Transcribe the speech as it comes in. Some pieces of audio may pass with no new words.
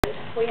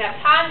we have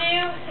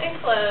tendu and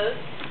close,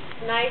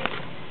 nice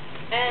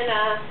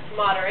and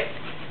moderate.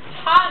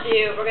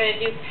 Tendu, we're going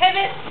to do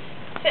pivot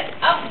to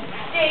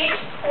upstage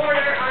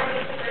corner, arm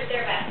to right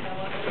there back. So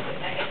we'll just a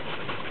second.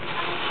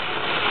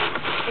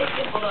 It's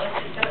simple though,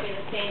 it's just going to be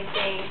the same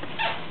thing.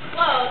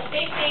 Close,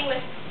 same thing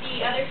with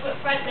the other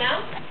foot front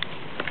now.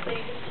 So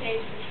you just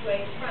change which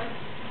way front.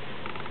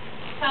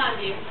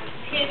 Tendu,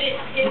 pivot,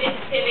 pivot,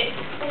 pivot,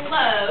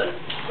 close.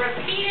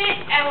 Repeat it,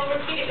 and we'll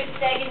repeat it with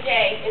Steg and J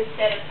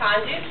instead of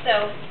tendu,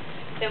 so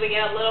that we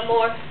get a little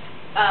more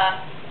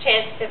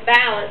chance to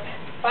balance,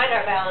 find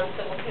our balance.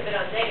 So we'll pivot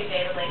on Steg and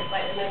J, the leg is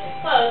slightly lifted,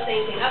 close.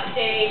 Same thing,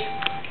 upstage,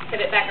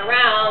 pivot back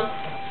around,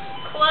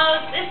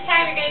 close. This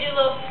time you're going to do a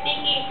little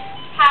sneaky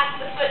pass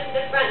the foot to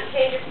the front and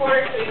change your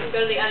corner so we can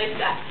go to the other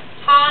side.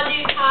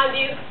 Tendu,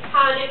 tendu,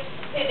 tendu,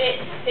 pivot,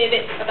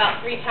 pivot about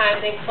 3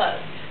 times and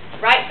close.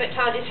 Right foot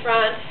tendu's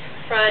front,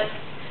 front,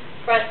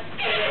 front,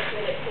 pivot,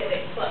 pivot,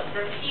 pivot, close.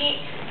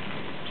 Repeat.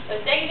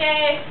 So Steg and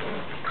J,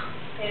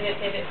 pivot,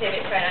 pivot,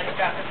 pivit, try not to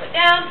drop the foot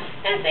down.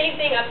 And same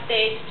thing,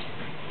 upstage,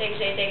 Steg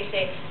and J, Steg and J,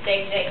 Steg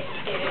and J,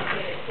 pivot,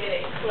 pivot,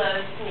 pivot,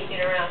 close, sneak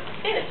it around,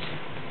 finish.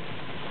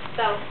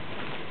 So,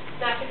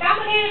 not too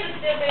complicated, but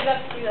still good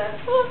up to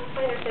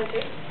minor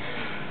sensory.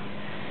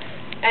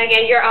 And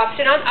again, your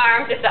option on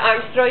arms, if the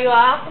arms throw you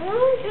off,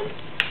 just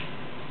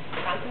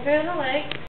concentrate on the leg.